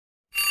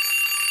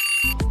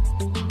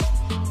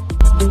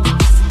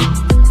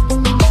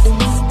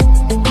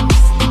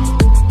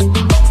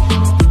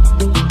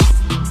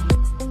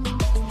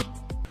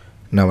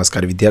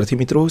નમસ્કાર વિદ્યાર્થી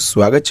મિત્રો,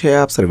 સ્વાગત છે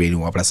આપ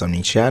સર્વેનું આપણા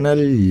સૌની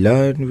ચેનલ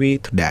લર્ન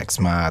વિથ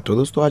ડેક્સમાં। તો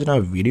દોસ્તો, આજના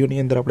વિડીયોની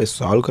અંદર આપણે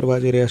સોલ્વ કરવા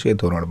જઈ રહ્યા છીએ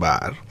ધોરણ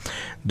 12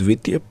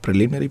 દ્વિતીય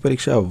પ્રિલિમિનરી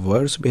પરીક્ષા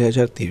વર્ષ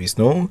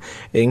 2023નું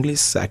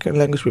ઇંગ્લિશ સેકન્ડ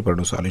લેંગ્વેજ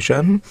પેપરનું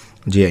સોલ્યુશન,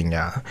 જે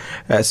અહીંયા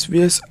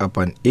SVS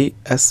અપન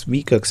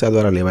ASV કક્ષા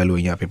દ્વારા લેવાયેલું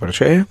અહીંયા પેપર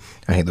છે।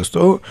 અહીં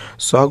દોસ્તો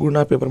 100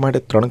 ગુણના પેપર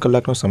માટે 3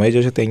 કલાકનો સમય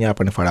જે છે તે અહીંયા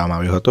આપણને ફાળવવામાં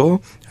આવ્યો હતો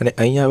અને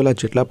અહીંયા આવેલા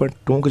જેટલા પણ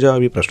ટૂંક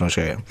જવાબી પ્રશ્નો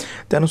છે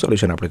તેનું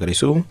સોલ્યુશન આપણે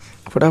કરીશું।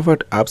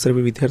 ફટાફટ આપ સર્વે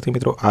વિદ્યાર્થી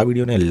મિત્રો આ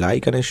વિડીયોને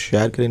લાઇક અને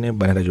શેર કરીને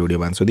બને રહેજો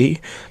વિડીયો અંત સુધી,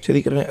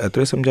 જેથી કરીને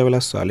અત્રે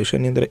સમજાવેલા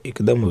સોલ્યુશનની અંદર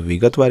એકદમ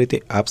વિગતવાર રીતે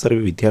આપ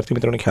સર્વે વિદ્યાર્થી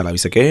મિત્રોને ખ્યાલ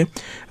આવી શકે।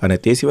 અને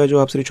તે સિવાય જો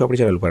આપ શ્રી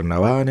આપણી ચેનલ પર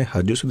નવા અને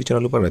હજુ સુધી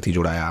ચેનલ પર નથી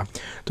જોડાયા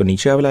તો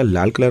નીચે આવેલા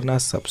લાલ કલરના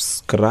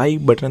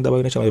સબસ્ક્રાઇબ બટન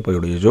દબાવીને ચેનલ પર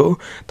જોડી દેજો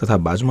તથા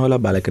બાજુમાં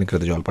આવેલા બેલ આઇકન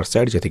કરી દેજો ઓલ પર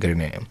સેટ, જેથી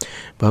કરીને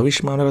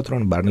ભવિષ્યમાં આવનારા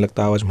ધોરણ 12 ને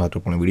લગતા આવા જ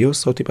મહત્વપૂર્ણ વિડીયો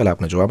સૌથી પહેલા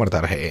આપને જોવા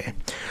મળતા રહે।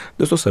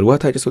 દોસ્તો,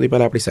 શરૂઆત થાય છે સૌથી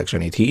પહેલા આપણી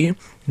સેક્શન થી,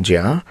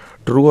 જ્યાં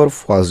ટ્રુ ઓર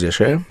ફોલ્સ જે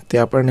છે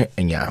તે આપણને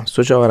અહીંયા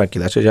સૂચવવાના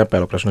કીધા છે। જ્યાં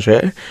પહેલો પ્રશ્ન છે,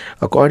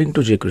 અકોર્ડિંગ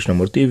ટુ જે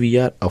Krishnamurthy we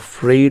are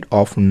afraid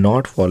of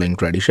not following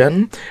tradition.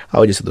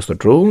 આવી જશે દોસ્તો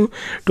true.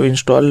 Two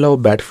install love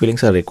bed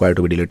feelings are required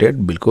to B deleted,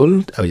 બિલકુલ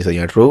આવી જશે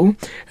અહીંયા true.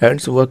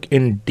 Hands work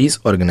in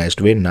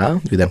ડિસઓર્ગેનાઇઝ્ડ way, ના,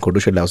 વિધાન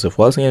ખોટું છે એટલે આવશે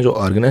ફોલ્સ। અહીંયા જો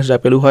ઓર્ગેનાઇઝ્ડ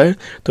આપેલું હોય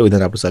તો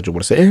વિધાન આપણું સાચું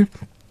પડશે।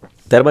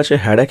 ત્યારબાદ છે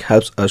headache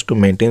helps us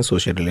to maintain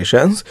social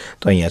relations,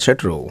 તો અહીંયા છે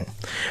ટ્રુ।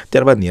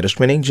 ત્યારબાદ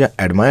નિયરેસ્ટ મિનિંગ, જ્યાં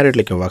એડમાયર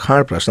એટલે કે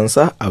વખાણ,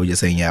 પ્રશંસા, આવી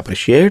જશે અહીંયા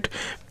એપ્રિશિએટ।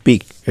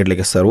 પીક એટલે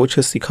કે સર્વોચ્ચ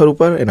શિખર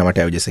ઉપર, એના માટે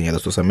આવી જશે અહીંયા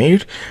દોસ્તો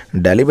સમિટ।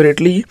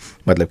 ડેલિબરેટલી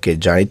મતલબ કે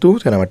જાણીતું,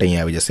 તેના માટે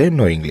અહીંયા આવી જશે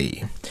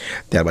નોઇંગલી।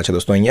 ત્યારબાદ છે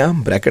દોસ્તો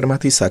અહીંયા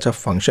બ્રેકેટમાંથી સાચા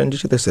ફંક્શન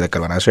જે છે તે સિલેક્ટ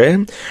કરવાના છે।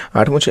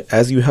 આઠમું છે,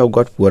 as you have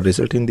got poor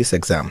result in this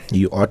exam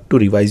you oat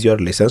two revise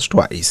your lessons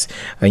twice.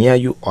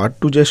 અહીંયા યુ ઓટ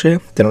ટુ જે છે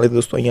તેના લીધે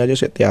દોસ્તો અહીંયા જે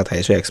છે ત્યાં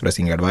થાય છે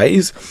expressing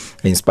advice.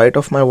 In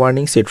spite of my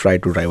warning સે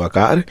try to drive a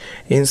car,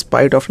 in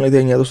spite of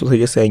લીધે અહીંયા દોસ્તો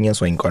થઈ જશે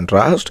અહીંયા showing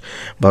contrast.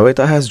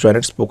 ભવેતા has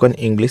joined spoken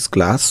English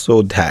class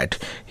so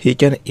that he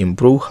can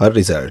improve Har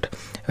result.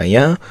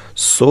 અહીંયા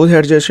સો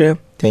ધેટ જે છે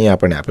તે અહીંયા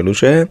આપણને આપેલું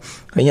છે।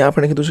 અહીંયા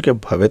આપણે કીધું છે કે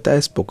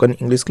ભવેતાએ સ્પોકન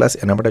ઇંગ્લિશ ક્લાસ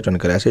એના માટે જોઈન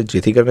કર્યા છે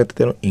જેથી કરીને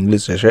તેનું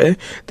ઇંગ્લિશ જે છે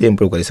તે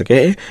ઇમ્પ્રૂવ કરી શકે।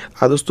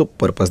 આ દોસ્તો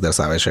પર્પસ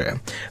દર્શાવે છે।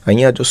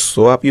 અહીંયા જો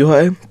સો આપ્યું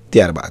હોય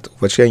ત્યારબાદ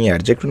પછી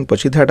અહીંયા એડજેક્ટિવ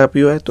પછી ધેટ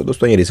આપ્યું હોય તો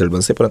દોસ્તો અહીંયા રિઝલ્ટ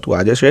બનશે, પરંતુ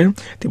આ જે છે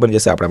તે બની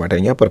જશે આપણા માટે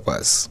અહીંયા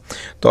પર્પસ।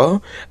 તો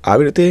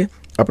આવી રીતે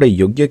આપણે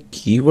યોગ્ય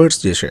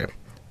કીવર્ડ્સ જે છે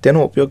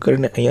તેનો ઉપયોગ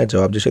કરીને અહીંયા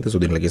જવાબ જે છે તે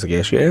શોધીને લખી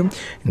શકીએ છીએ।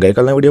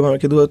 ગઈકાલના વિડીયોમાં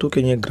મેં કીધું હતું કે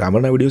અહીંયા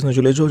ગ્રામરના વિડીયોઝને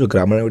જોઈ લેજો। જો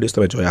ગ્રામરના વિડીયોઝ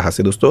તમે જોયા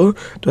હશે દોસ્તો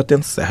તો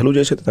અત્યંત સહેલું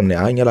જે છે તે તમને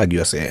આ અહીંયા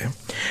લાગ્યું હશે।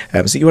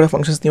 MCQ વાળા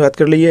ફંક્શન્સની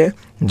વાત કરી લઈએ,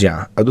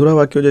 જ્યાં અધૂરા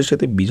વાક્યો જે છે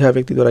તે બીજા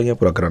વ્યક્તિ દ્વારા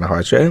અહીંયા પૂરા કરવાના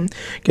હોય છે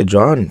કે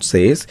John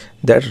says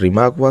that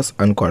remark was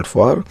અનકોલ્ડ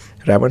four,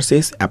 Raymond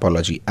says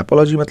apology,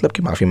 apology મતલબ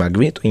કે માફી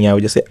માગવી, તો અહીંયા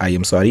આવી જશે આઈ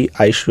am sorry,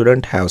 I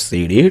shouldn't have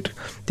sad it.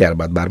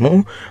 ત્યારબાદ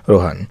 12મું,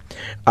 રોહન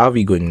આર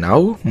વી ગોઈંગ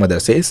નાઉ,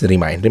 મધર સેઝ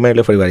રિમાઇન્ડ,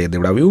 રિમાઇન્ડ એટલે ફરી વાર યાદ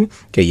દેવડાવ્યું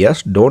કે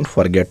yes don't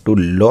forget two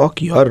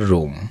lock your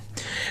room.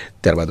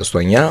 ત્યારબાદ દોસ્તો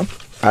અહીંયા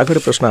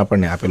આગળ પ્રશ્ન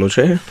આપણને આપેલો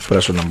છે,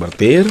 પ્રશ્ન નંબર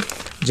 13,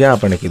 જ્યાં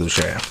આપણને કીધું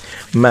છે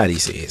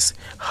મેરી says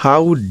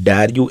how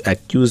der you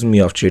accused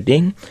me of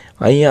cheating.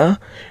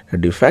 અહીંયા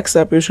ડિફેક્ટ્સ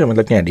આપ્યું છે,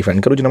 મતલબ ત્યાં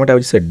ડિફાઇન કરવું, જેના માટે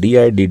આવી જશે D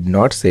I did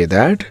not say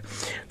that.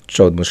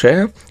 14મું છે,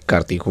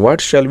 Kartik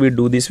what shall we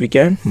do this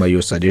weekend,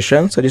 Mayur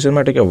suggestion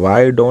માટે કે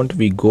why don't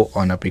we go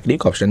on a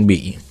picnic, option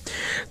B.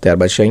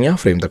 ત્યારબાદ છે અહીંયા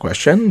ફ્રેમ ધ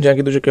ક્વેશ્ચન, જ્યાં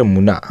કીધું છે કે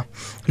મુના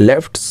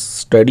left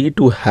study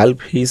to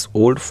help his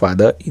old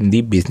father in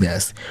the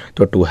business,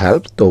 તો ટુ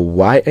હેલ્પ, તો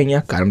વાય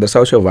અહીંયા કારણ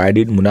દર્શાવશે, why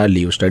did Muna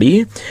leave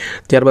study.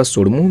 ત્યારબાદ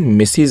 16મું,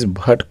 Mrs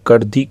Bhatt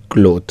cut the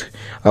cloth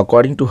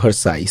according to her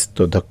size,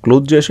 તો ધ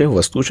ક્લોથ જે છે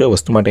વસ્તુ છે,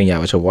 વસ્તુ માટે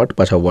અહીંયા આવે છે વોટ,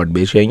 પાછા વોટ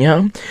બે છે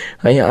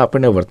અહીંયા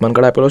આપણને વર્તમાન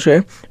કાળ આપેલો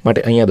છે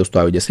માટે અહીંયા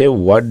દોસ્તો આવી જશે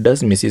what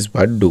does Mrs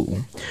Bhatt do.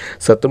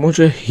 17મું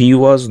છે, he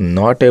was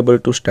not able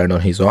to stand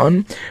on his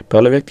own,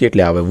 પહેલો વ્યક્તિ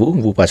એટલે આવે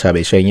વુ પાછા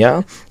બે છે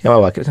અહીંયા,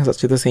 એમાં વાક્ય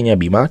સાચી થશે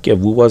અહીંયા બીમાં કે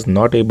who was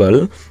not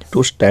able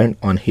to stand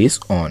on his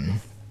own.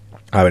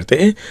 આવી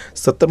રીતે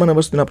 17મા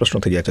નંબર સુધીના પ્રશ્નો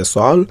થઈ ગયા છે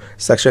સોલ્વ,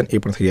 સેક્શન એ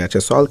પણ થઈ ગયા છે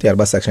સોલ્વ।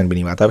 ત્યારબાદ સેક્શન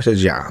બીની વાત આવે છે,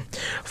 જ્યાં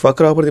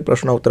ફકરા ઉપરથી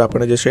પ્રશ્નના ઉત્તર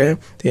આપણને જે છે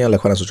તે અહીંયા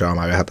લખવાના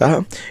સૂચવવામાં આવ્યા હતા।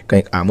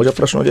 કંઈક આ મુજબ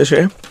પ્રશ્નો જે છે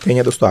તે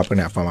અહીંયા દોસ્તો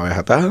આપણને આપવામાં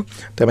આવ્યા હતા,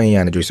 તમે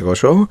અહીંયા જોઈ શકો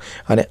છો।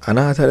 અને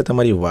આના આધારે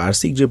તમારી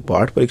વાર્ષિક જે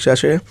બોર્ડ પરીક્ષા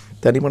છે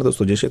તેની પણ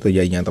દોસ્તો જે છે તે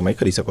અહીંયા તમે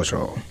કરી શકો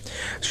છો।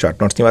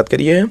 શોર્ટ નોટ્સની વાત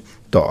કરીએ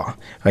તો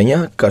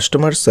અહીંયા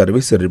customer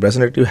service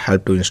representative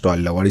help to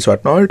install લવવાળી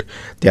short note.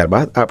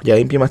 ત્યારબાદ આપણી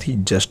આઈએમપીમાંથી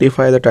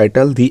justify the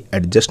title the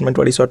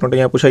એડજસ્ટમેન્ટવાળી short note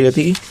અહીંયા પૂછાઈ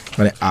હતી,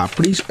 અને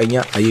આપણી જ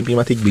અહીંયા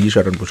આઈએમપીમાંથી બીજી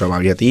શોર્ટ નોટ પૂછવામાં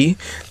આવી હતી,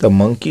 the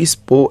monkey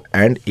સ્પો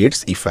and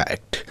its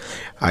effect.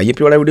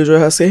 IMP વાળા વિડીયો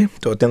જોયા હશે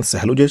તો અત્યંત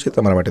સહેલું જે છે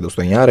તમારા માટે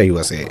દોસ્તો અહીંયા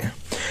રહ્યું હશે।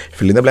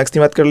 ફિલ ઇન ધ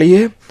બ્લેન્ક્સની વાત કરી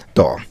લઈએ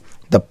તો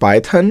The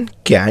python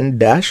can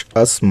dash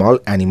a small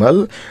animal,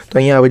 તો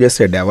અહીંયા આવી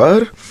જશે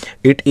ડેવર।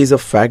 It is a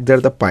fact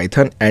that the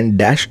Python and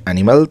dash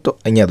animal, તો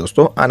અહીંયા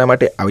દોસ્તો આના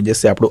માટે આવી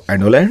જશે આપણું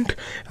એનોલેન્ટ,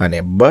 અને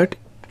but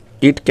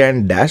it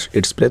can dash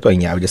it's play, તો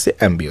અહીંયા આવી જશે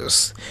એમ્બ્યુસ.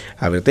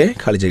 આવી રીતે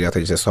ખાલી જગ્યા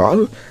થઈ જશે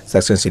સોલ્વ.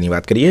 સેક્શન સીની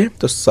વાત કરીએ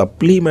તો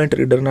સપ્લિમેન્ટ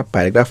રીડરના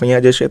પેરેગ્રાફ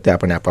અહીંયા જે છે તે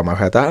આપણને આપવામાં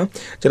આવ્યા હતા,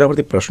 જેના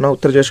પરથી પ્રશ્ન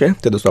ઉત્તર જે છે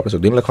તે દોસ્તો આપણે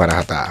સુધી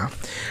લખવાના હતા.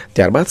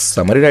 ત્યારબાદ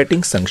સમરી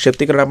રાઇટિંગ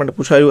સંક્ષિપ્તીકરણ આપણને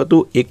પૂછાયું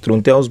હતું.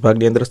 1/3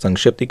 ભાગની અંદર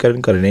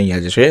સંક્ષિપ્તીકરણ કરીને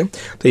અહીંયા જે છે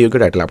તે યોગ્ય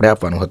ટાઇટલ આપણે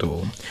આપવાનું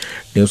હતું.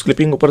 ન્યૂઝ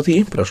ક્લિપિંગ ઉપરથી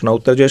પ્રશ્ન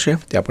ઉત્તર જે છે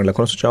તે આપણે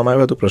લખવાનું સૂચવવામાં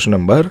આવ્યું હતું. પ્રશ્ન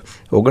નંબર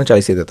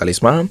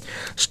 39-43માં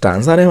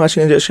સ્ટાન્ઝાને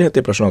વાંચીને જે છે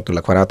તે પ્રશ્ન ઉત્તર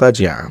લખવાના હતા,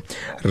 જ્યાં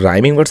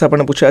રાઇમિંગ વર્ડ્સ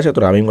આપણને પૂછ્યા છે.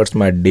 તો રાઇમિંગ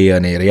વર્ડ્સમાં ડે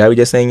અને રે આવી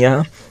જશે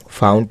અહીંયા.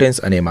 ફાઉન્ટેન્સ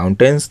અને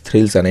માઉન્ટેન્સ,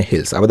 થ્રિલ્સ અને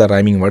હિલ્સ, આ બધા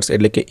રાઇમિંગ વર્ડ્સ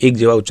એટલે કે એક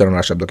જેવા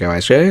ઉચ્ચારણના શબ્દો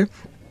કહેવાય છે.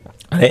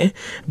 અને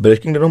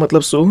બ્રેકિંગ ડેનો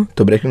મતલબ શું?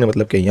 તો બ્રેકિંગ ડે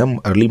મતલબ કે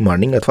અહીંયા અર્લી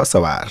મોર્નિંગ અથવા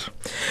સવાર.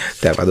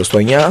 ત્યારબાદ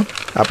દોસ્તો અહીંયા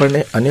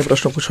આપણને અન્ય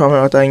પ્રશ્નો પૂછવામાં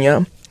આવ્યા હતા.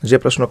 અહીંયા જે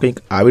પ્રશ્નો કંઈક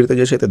આવી રીતે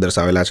જે છે તે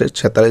દર્શાવેલા છે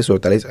 46,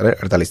 47 અને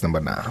 48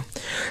 નંબરના.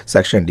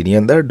 સેક્શન ડીની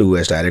અંદર ડુ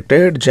એઝ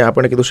ડાયરેક્ટેડ, જ્યાં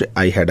આપણને કીધું છે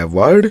આઈ હેડ અ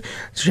વર્ડ,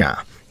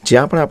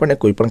 જ્યાં પણ આપણને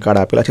કોઈ પણ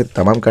કાર્ડ આપેલા છે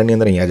તમામ કાર્ડની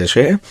અંદર અહીંયા જે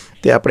છે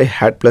તે આપણે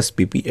હેડ પ્લસ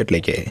પીપી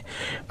એટલે કે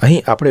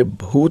અહીં આપણે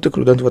ભૂત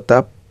કૃદંત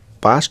વત્તા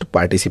પાસ્ટ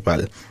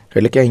પાર્ટિસિપલ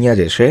એટલે કે અહીંયા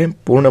જે છે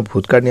પૂર્ણ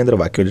ભૂતકાળની અંદર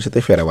વાક્યો જે છે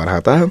તે ફેરવવાના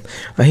હતા.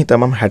 અહીં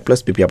તમામ હેડ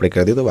પ્લસ પીપી આપણે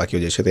કરી દીધું તો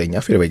વાક્યો જે છે તે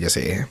અહીંયા ફેરવાઈ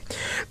જશે.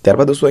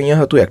 ત્યારબાદ દોસ્તો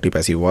અહીંયા હતું એક્ટિવ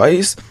પેસિવ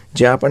વોઇસ,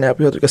 જ્યાં આપણને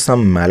આપ્યું હતું કે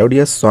સમ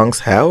મેલોડિયસ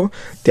સોંગ્સ હેવ.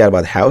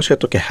 ત્યારબાદ હેવ છે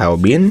તો કે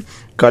હેવ બીન.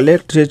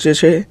 કલેક્ટ જે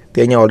છે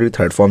તે અહીંયા ઓલરેડી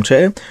થર્ડ ફોર્મ છે,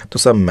 તો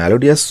સમ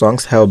મેલોડિયસ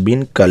songs have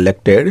been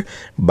collected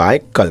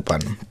by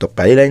કલ્પન. તો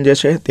પહેલી લાઈન જે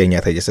છે તે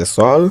અહીંયા થઈ જશે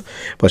સોલ્વ.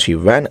 પછી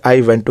when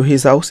I went to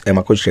his house,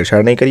 એમાં કોઈ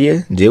છેડછાડ નહીં કરીએ,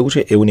 જેવું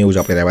છે એવું ને એવું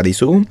જ આપણે રહેવા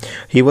દઈશું.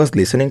 He was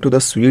listening to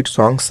the sweet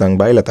songs સંગ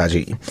બાય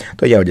લતાજી.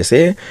 તો અહીંયા આવી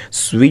જશે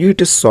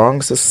સ્વીટ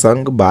સોંગ્સ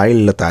સંગ by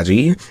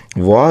Lataji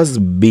was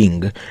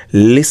being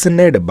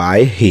લિસનેડ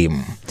by હિમ.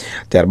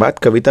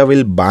 ત્યારબાદ કવિતા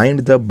will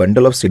bind the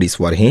bundle of સીડીઝ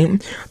for him.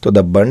 તો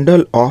the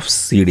bundle of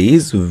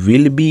સીડીઝ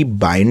will be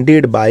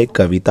બાઇન્ડેડ by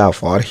Kavita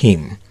for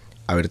him.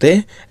 આવી રીતે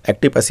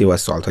એક્ટિવ પેસિવ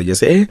વોઇસ સોલ્વ થઈ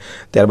જશે.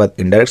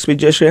 ત્યારબાદ ઇનડાયરેક્ટ સ્પીચ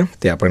જે છે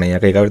તે આપણને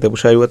અહીંયા કંઈક આવી રીતે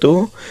પૂછાયું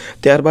હતું.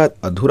 ત્યારબાદ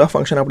અધૂરા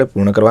ફંક્શન આપણે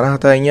પૂર્ણ કરવાના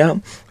હતા અહીંયા,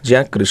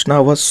 જ્યાં કૃષ્ણા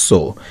વોઝ સો.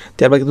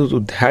 ત્યારબાદ કીધું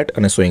હતું ધેટ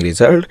અને શોઈંગ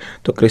રિઝલ્ટ.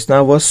 તો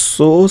Krishna was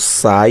so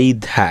Sai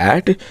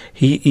that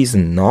he is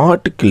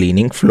not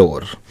cleaning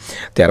floor.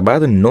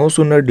 ત્યારબાદ નો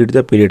sooner did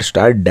the period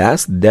start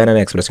dash then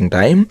N expressing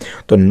time.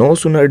 તો નો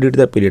sooner did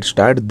the period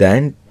start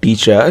then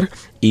teacher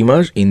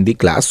emerge in the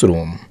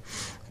classroom.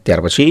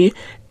 ત્યાર પછી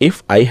if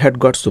I head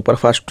got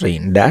superfast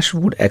train dash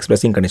wood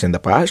expressing condition in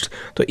the past.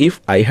 તો if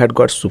I head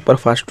got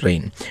superfast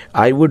train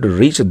I would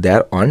rich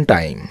there on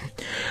time.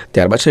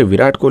 ત્યારબાદ છે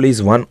Virat Kohli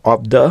is one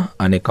of the,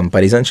 અને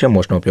comparison છે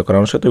મોસ્ટનો ઉપયોગ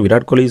કરવાનો છે. તો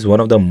Virat Kohli is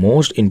one of the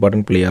most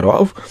important player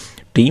of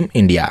team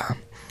India.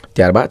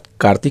 ત્યારબાદ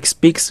Kartik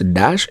speaks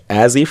dash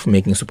as if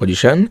making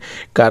સુપોઝિશન.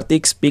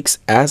 Kartik speaks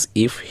as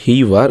if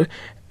he var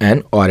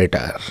N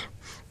orator.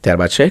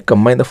 ત્યારબાદ છે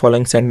combine the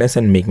following sentence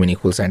and make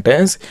meaningful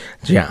sentence,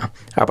 જ્યાં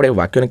આપણે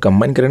વાક્યોને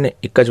કમ્બાઇન કરીને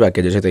એક જ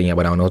વાક્ય જે છે તે અહીંયા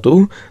બનાવવાનું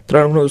હતું.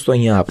 3 દોસ્તો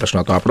અહીંયા આ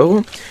પ્રશ્ન હતો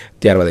આપણો.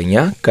 ત્યારબાદ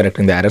અહીંયા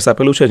કરેક્ટિંગ ધ એરર્સ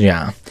આપેલું છે,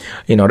 જ્યાં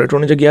ઇન ઓર્ડર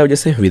ટુની જગ્યાએ આવી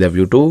જશે વિથ અ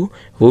વ્યૂ ટુ,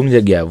 હુમ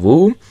જગ્યા વુ,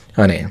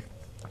 અને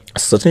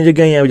સચની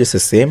જગ્યાએ અહીંયા આવી જશે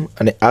સેમ,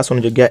 અને આ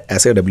સોની જગ્યાએ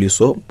SAW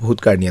સો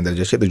ભૂતકાળની અંદર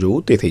જે છે તે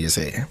જોવું તે થઈ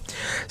જશે.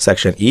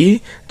 સેક્શન ઈ,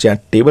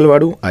 જ્યાં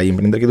ટેબલવાળું આ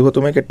ઇમ્પની અંદર કીધું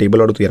હતું મેં કે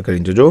ટેબલવાળું તૈયાર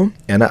કરીને જજો.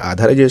 એના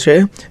આધારે જે છે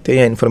તે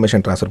અહીંયા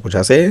ઇન્ફોર્મેશન ટ્રાન્સફર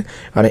પૂછાશે,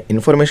 અને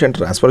ઇન્ફોર્મેશન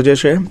ટ્રાન્સફર જે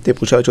છે તે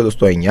પૂછાય છે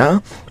દોસ્તો અહીંયા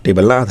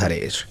ટેબલના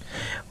આધારે જ.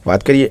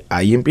 વાત કરીએ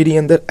IMPની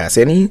અંદર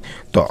એસેની,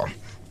 તો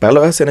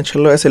પહેલો એસ અને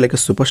છેલ્લો એસ એટલે કે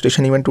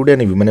સુપરસ્ટિશન ઇવેન્ટ ટુડે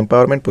અને વિમેન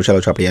એમ્પાવરમેન્ટ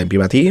પૂછેલો છે આપણી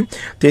IMPમાંથી.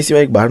 તે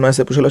સિવાય એક બહારનો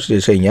એસે પૂછેલો છે જે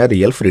છે અહીંયા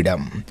રિયલ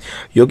ફ્રીડમ.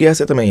 યોગ્ય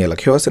એસે તમે અહીંયા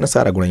લખ્યો હશે અને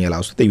સારા ગુણ અહીંયા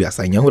લાવશો તેવી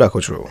આશા અહીંયા હું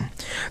રાખું છું.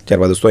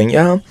 ત્યારબાદ દોસ્તો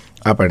અહીંયા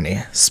આપણને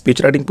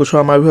સ્પીચ રાઇટિંગ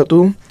પૂછવામાં આવ્યું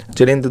હતું,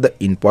 જેની અંદર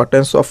the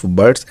importance of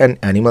birds and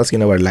animals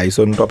in our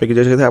લાઇવ્સનો topic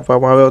જે છે તે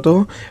આપવામાં આવ્યો હતો.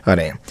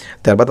 અને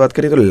ત્યારબાદ વાત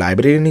કરીએ તો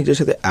લાઇબ્રેરીની જે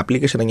છે તે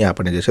એપ્લિકેશન અહીંયા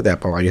આપણને જે છે તે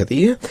આપવામાં આવી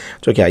હતી,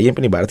 જો કે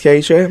IMPની બહારથી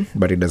આવી છે,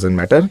 બટ ઇટ ડઝન્ટ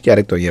મેટર,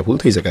 ક્યારેક તો અહીંયા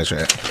ભૂલ થઈ શકે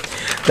છે.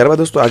 ત્યારબાદ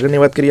દોસ્તો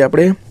આગળની વાત કરીએ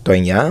આપણે, તો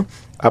અહીંયા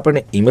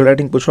આપણને ઈમેલ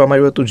રાઇટિંગ પૂછવામાં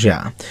આવ્યું હતું,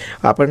 જ્યાં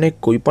આપણને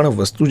કોઈ પણ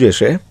વસ્તુ જે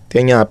છે તે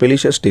અહીંયા આપેલી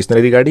છે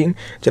સ્ટેશનરી રિગાર્ડિંગ,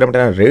 જેના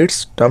માટેના રેટ્સ,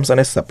 ટર્મ્સ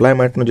અને સપ્લાય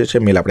માટેનો જે છે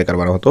મેલ આપણે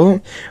કરવાનો હતો.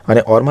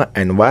 અને ઓરમાં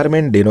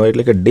એન્વાયરમેન્ટ ડેનો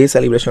એટલે કે ડે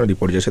સેલિબ્રેશન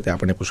રિપોર્ટ જે છે તે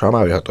આપણને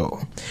પૂછવામાં આવ્યો હતો.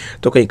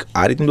 તો કંઈક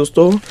આ રીતનું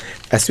દોસ્તો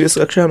SVS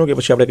કક્ષાનું કે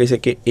પછી આપણે કહી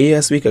શકીએ કે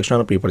ASV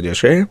કક્ષાનું પેપર જે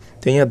છે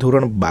તે અહીંયા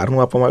ધોરણ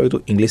 12નું આપવામાં આવ્યું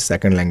હતું, ઇંગ્લિશ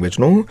સેકન્ડ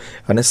લેંગ્વેજનું,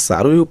 અને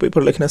સારું એવું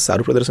પેપર લખીને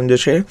સારું પ્રદર્શન જે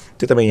છે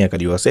તે તમે અહીંયા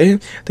કર્યું હશે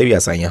તેવી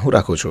આશા અહીંયા હું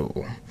રાખું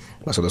છું.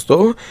 બસ દોસ્તો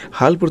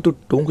હાલ પૂરતું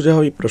ટૂંક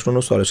જવાબી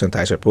પ્રશ્નોનું સોલ્યુશન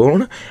થાય છે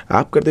પૂર્ણ.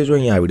 આપ કરી દેજો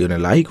અહીંયા આ વિડીયોને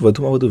લાઇક,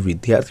 વધુમાં વધુ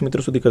વિદ્યાર્થી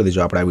મિત્રો સુધી કરી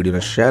દેજો. આપણા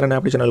વિડીયોને શેર, અને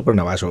આપણી ચેનલ પર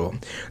નવા છો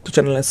તો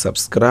ચેનલને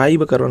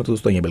સબસ્ક્રાઇબ કરવાનું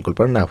દોસ્તો અહીંયા બિલકુલ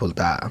પણ ના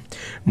ભૂલતા.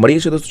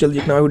 મળીએ છીએ દોસ્તો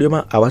જલ્દી એક નવા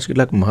વિડીયોમાં આવા જ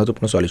કેટલાક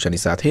મહત્વપૂર્ણ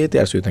સોલ્યુશનની સાથે.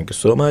 ત્યાર સુધી થેન્ક યુ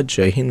સો મચ.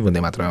 જય હિન્દ,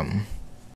 વંદે માતરમ.